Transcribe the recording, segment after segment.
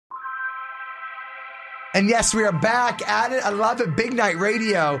And yes, we are back at it. I love it. Big Night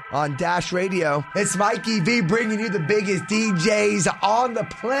Radio on Dash Radio. It's Mikey V bringing you the biggest DJs on the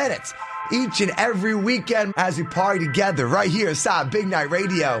planet each and every weekend as we party together right here inside Big Night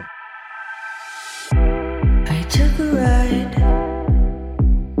Radio. I took a ride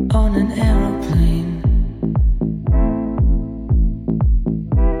on an aeroplane.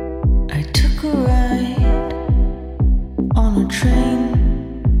 I took a ride on a train.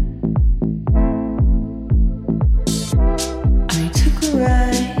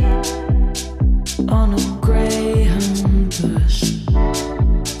 Ride on a Greyhound bus,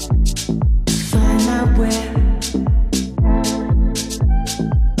 find out where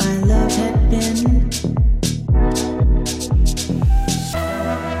my love had been.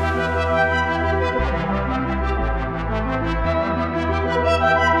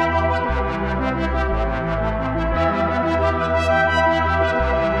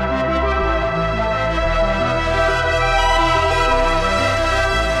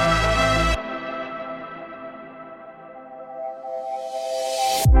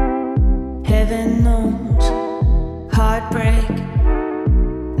 Heaven knows heartbreak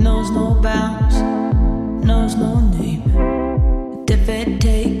knows no bounds, knows no name. If it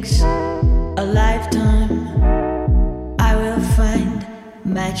takes a lifetime, I will find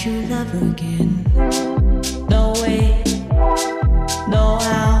my true love again. No way, no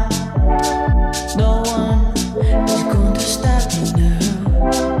how, no one is going to stop me now.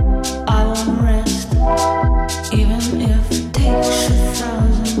 I won't rest, even if it takes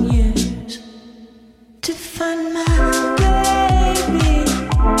 1,000 years to find my baby.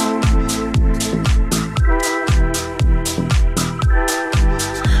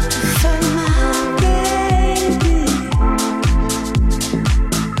 To find my baby.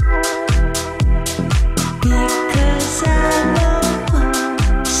 Because I know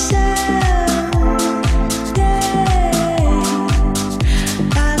someday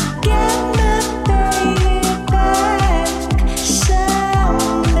I'll get my baby back.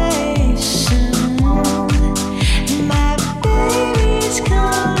 Someday soon. My baby's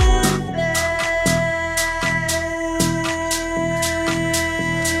coming back.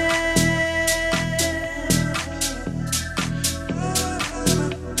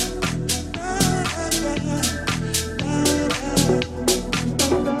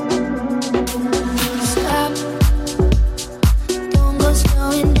 Stop, don't go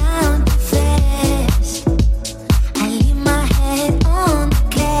slowing down too fast. I leave my head on the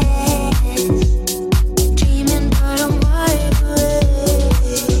gas. Dreaming, but I'm wide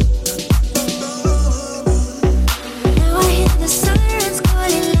awake. Now I hear the sirens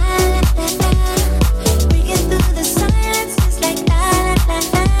calling la la la la. Breaking through the silence just like la la la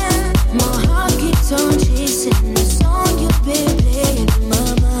la. My heart keeps on chasing the song you've been playing in my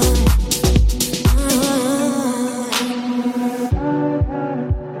mind.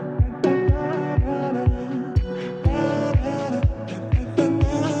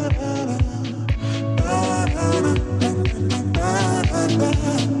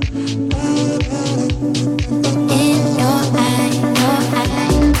 In your eye, in your eye.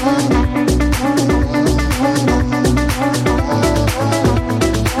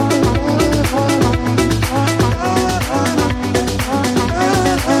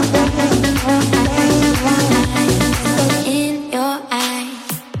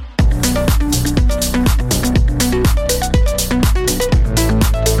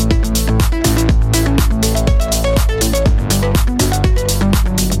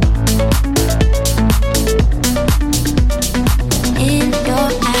 In your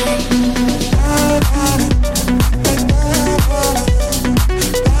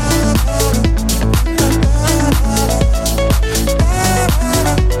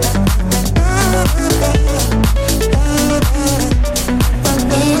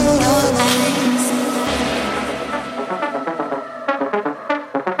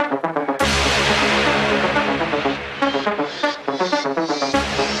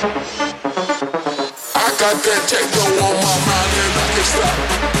I got that techno on my mind and I can stop.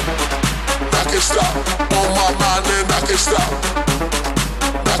 I can stop on my mind and I can stop.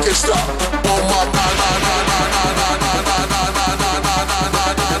 I can stop on my mind.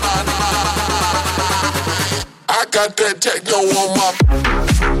 I got that techno on my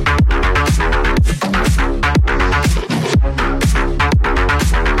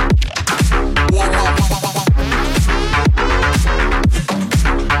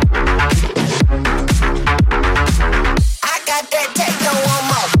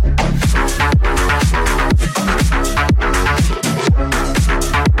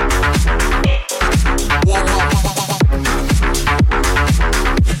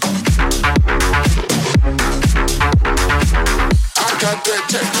got that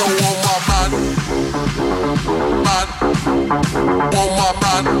techno on my mind. On my mind. On my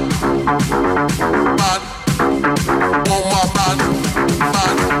mind. On my mind.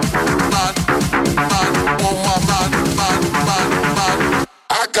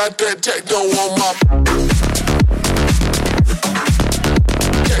 I got that techno on my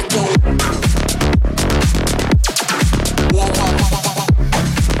techno. On my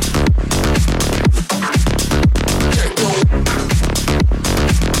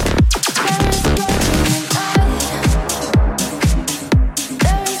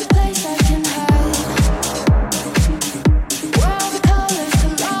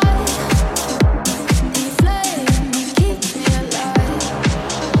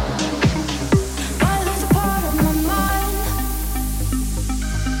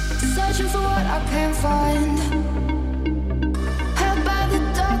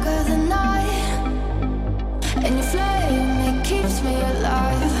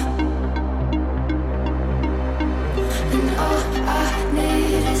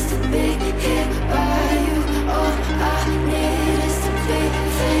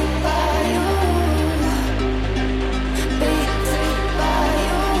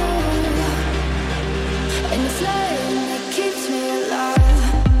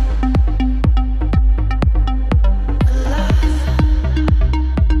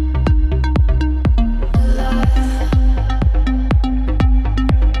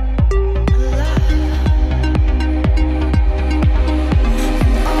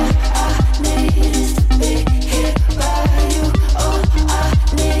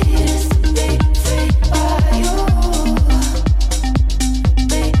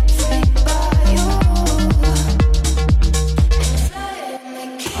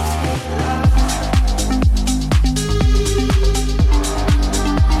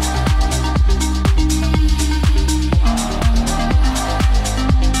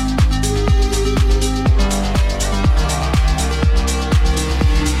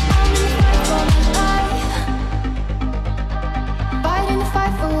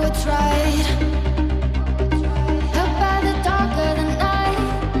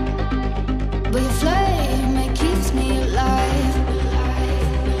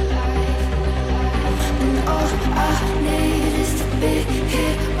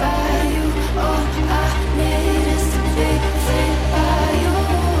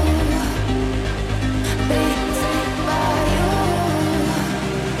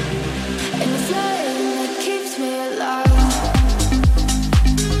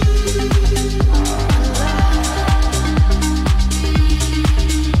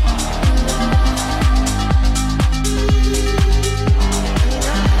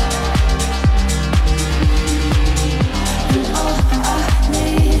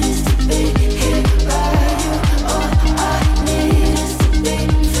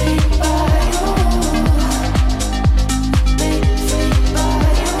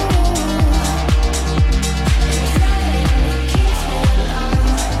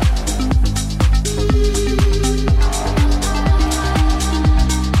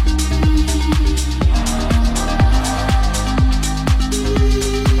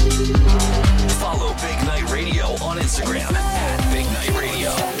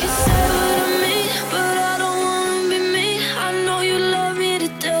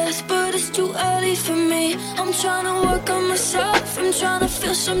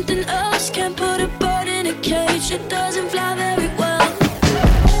Something else, can't put a bird in a cage, it doesn't fly very well.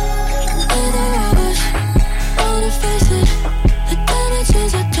 All the rubbish, all the faces, the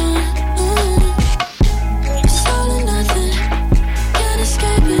damages are done. It's all or nothing, can't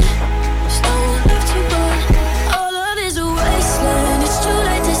escape it, there's no one left to run. All of it's a wasteland, it's too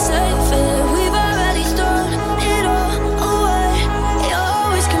late to save it. We've already thrown it all away. You're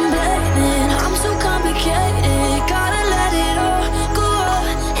always complaining, I'm so complicated, gotta let it all go.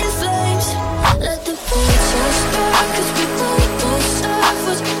 Let the voices back, 'cause we know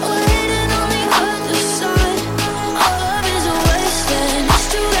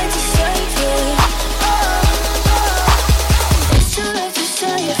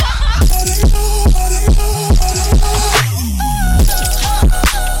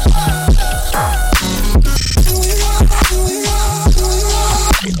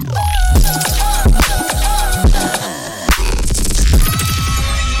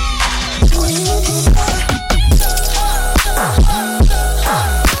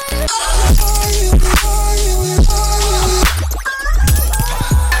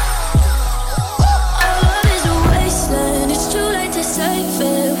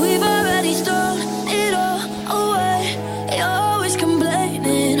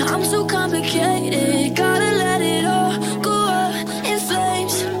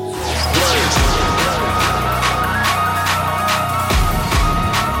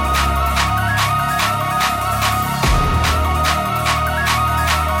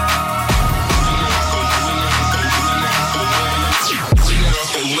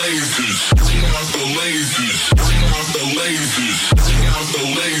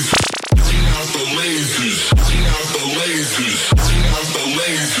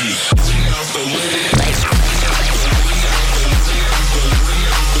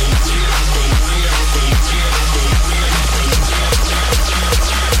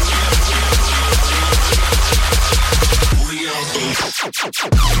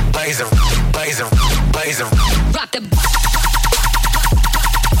blazing, blazing, blazing. Rock the.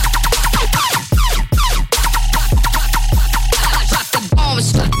 Drop the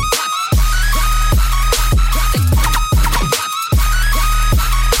bombs. Drop the.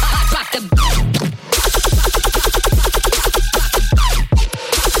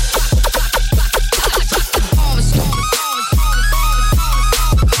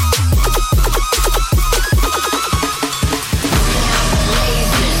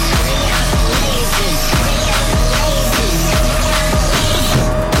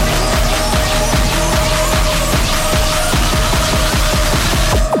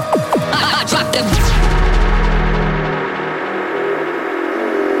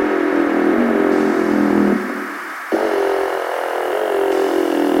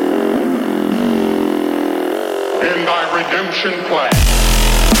 Redemption plan.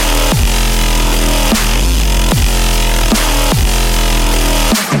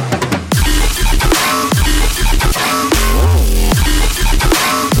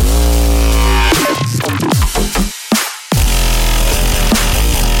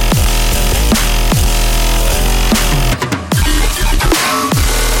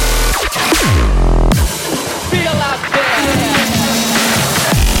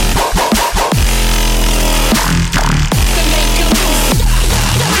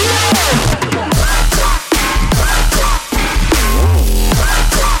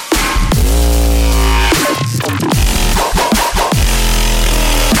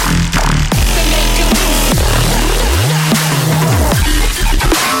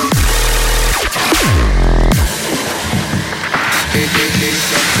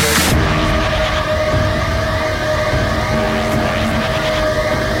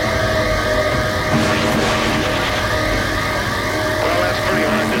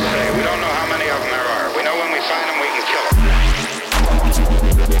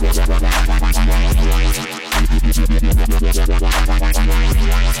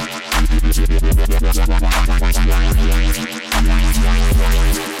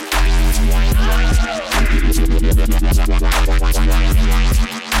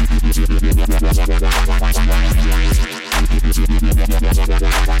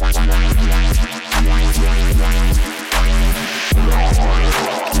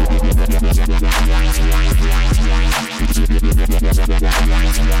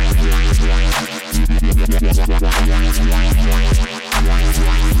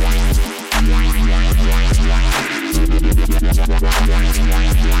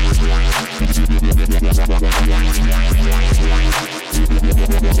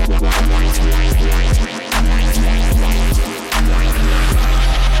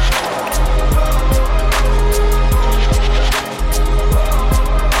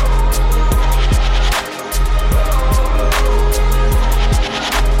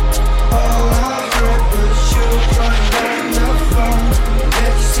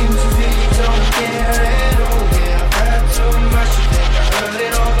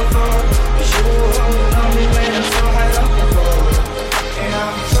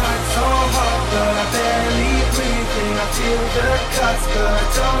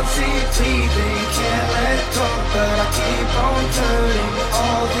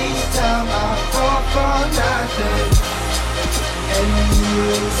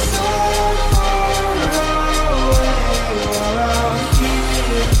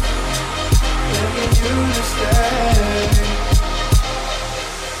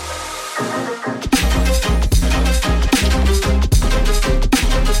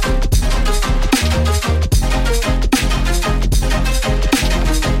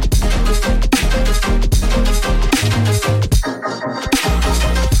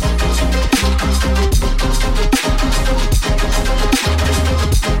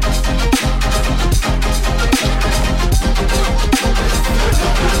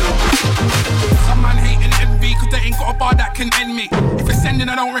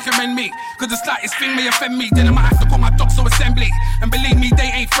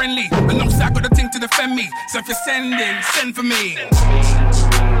 So if you're sending, send for me.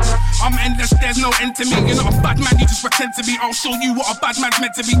 I'm endless, there's no end to me. You're not a bad man, you just pretend to be. I'll show you what a bad man's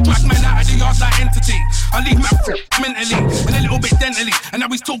meant to be. Drag man out of the yard like entity. I leave man mentally and a little bit dentally. And now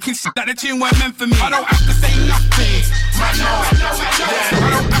he's talking shit that the tune weren't meant for me. I don't have to say nothing. I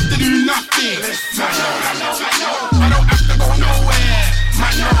don't have to do nothing. I don't have to go nowhere.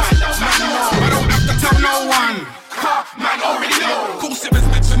 I don't have to tell no one. Man already know. Of course it was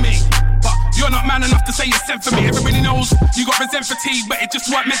meant for me. You're not man enough to say you're sent for me. Everybody knows you got resent fatigue, but it just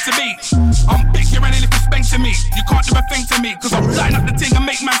weren't meant to be. I'm big, you're running if you spank to me. You can't do a thing to me, cause I'm lighting up the ting and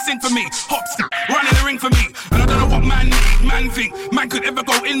make man sing for me. Hops, running the ring for me. And I don't know what man need, man think man could ever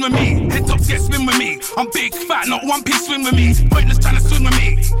go in with me. Head tops get spin with me. I'm big, fat, not one piece swing with me. Pointless trying to swing with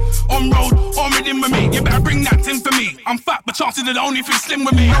me. On road, on rhythm with me. You better bring that thing for me. I'm fat, but chances are the only thing slim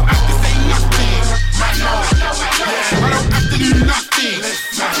with me. I don't have to say nothing. I don't have to do nothing.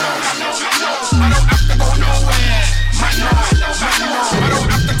 I don't have to go nowhere. I don't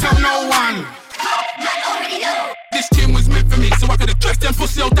have to tell no one. This tune was meant for me, so I could address them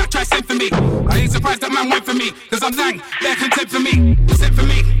pussy old that try sent for me. I ain't surprised that man went for me, cause I'm lang, they're content for me, sent for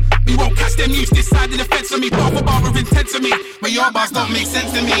me. We won't catch them use this side of the fence for me, bar for bar of intent for me. But your bars don't make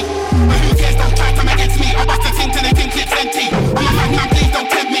sense to me. But who cares, don't try to come against me. I bust a thing till they think it's empty. I'm a man, please don't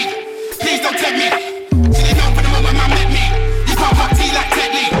tempt me. Please don't tempt me. See they know for the moment man met me. You can't hot tea like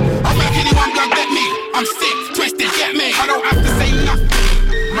Ted Lee. I'll make anyone go bet me. I'm sick, twisted, get me. I don't have to say nothing.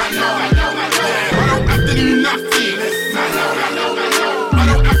 I don't have to do nothing. I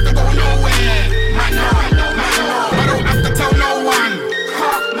don't have to go nowhere. I don't have to tell no one.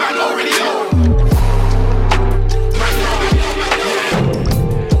 Man already know.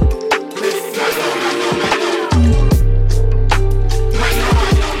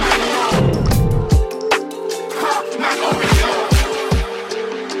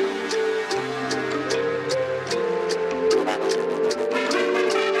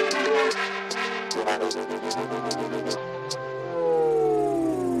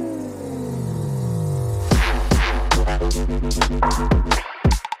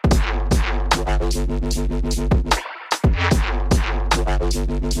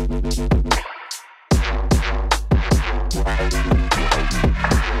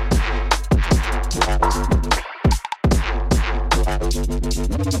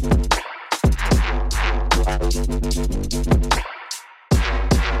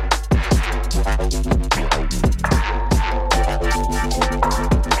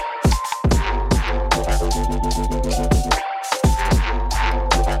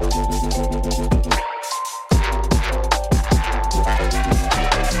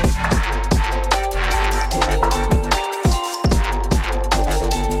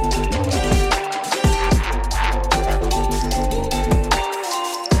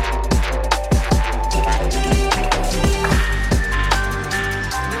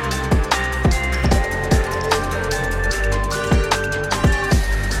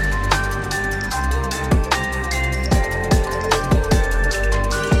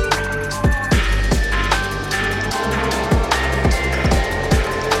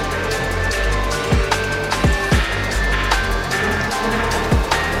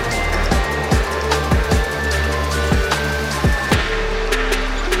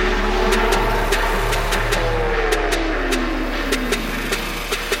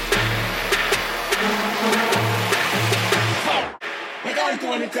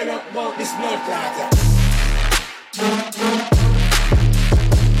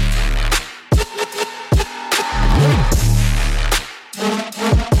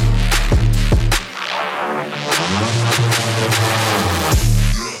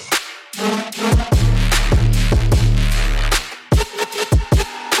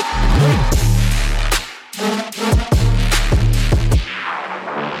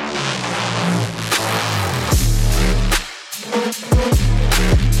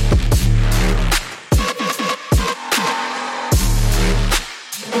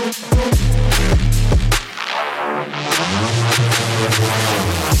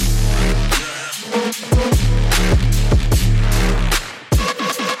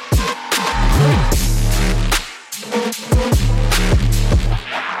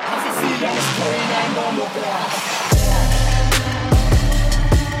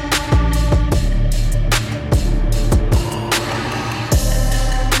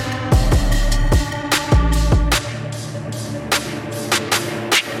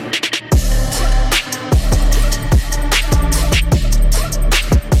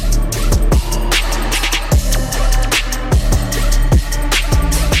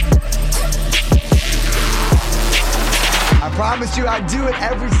 I do it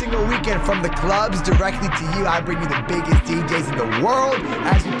every single weekend from the clubs directly to you. I bring you the biggest DJs in the world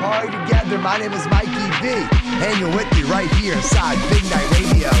as we party together. My name is Mikey V, hanging with you right here inside Big Night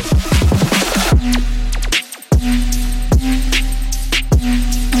Radio.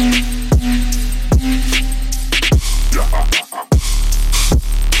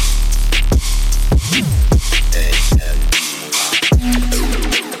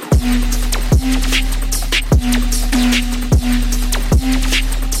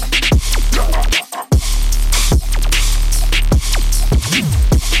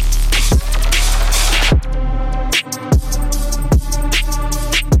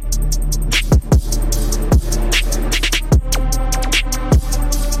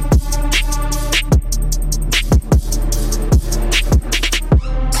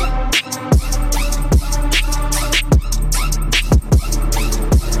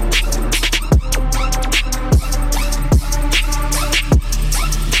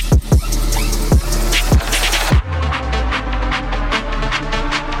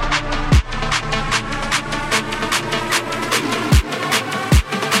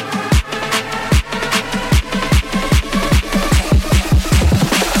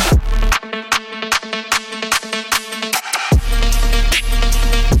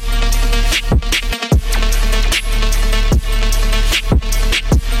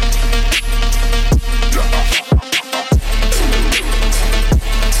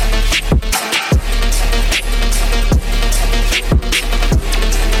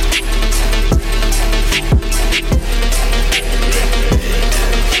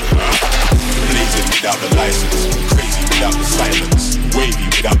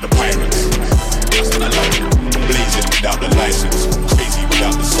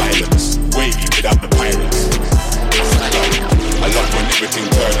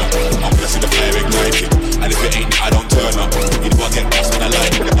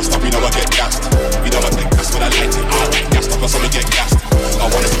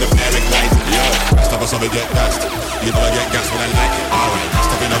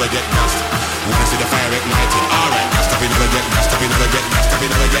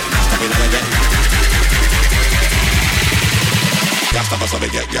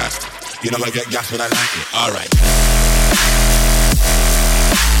 You know I get gas when I like it. Alright.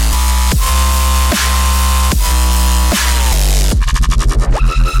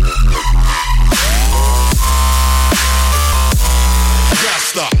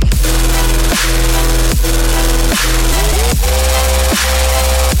 Stop.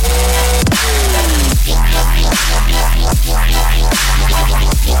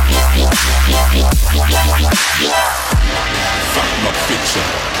 Fact, not fiction.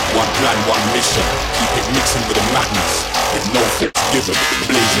 One plan, one mission. Keep it mixing with the madness. With no fits given.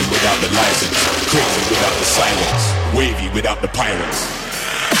 Blazing without the license. Crazy without the silence. Wavy without the pirates.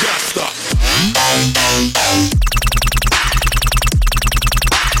 Just stop.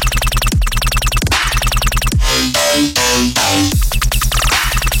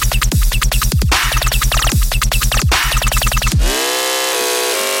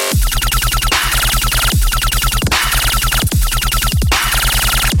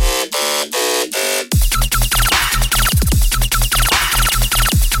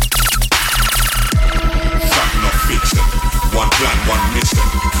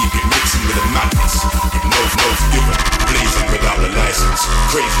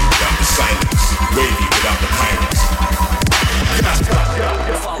 Crazy without the silence, wavy without the pirates.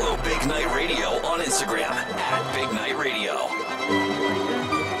 Follow Big Night Radio on Instagram at Big Night Radio.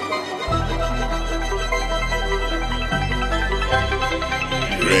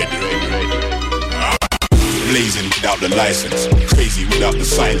 Ready. Blazing without the license, crazy without the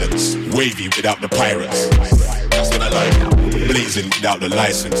silence, wavy without the pirates. That's what I like. Blazing without the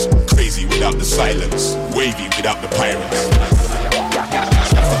license, crazy without the silence, wavy without the pirates.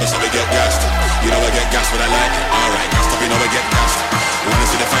 That's how we get gassed. You know I get gassed when I like it. Alright, gassed up, you know I get gassed. You wanna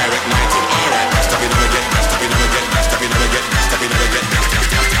see the fire ignited. Alright, gassed up, you know I get gassed up, you know I get gassed up, you know I get gassed up, you know I get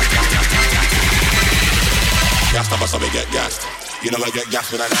gassed up, that's how we get gassed. You know I get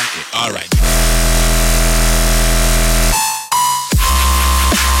gassed when I like it. Alright.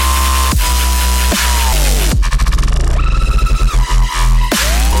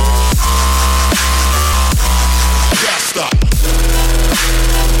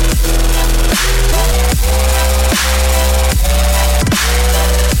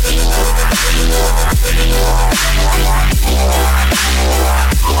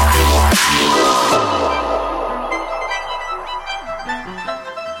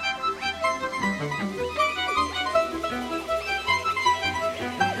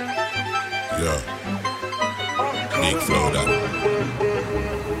 Big flow that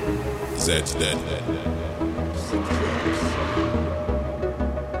Zed's dead.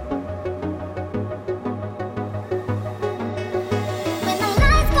 When the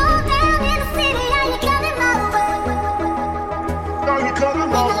lights go down in the city, are you coming my way? Are you coming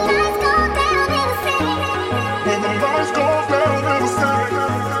my way?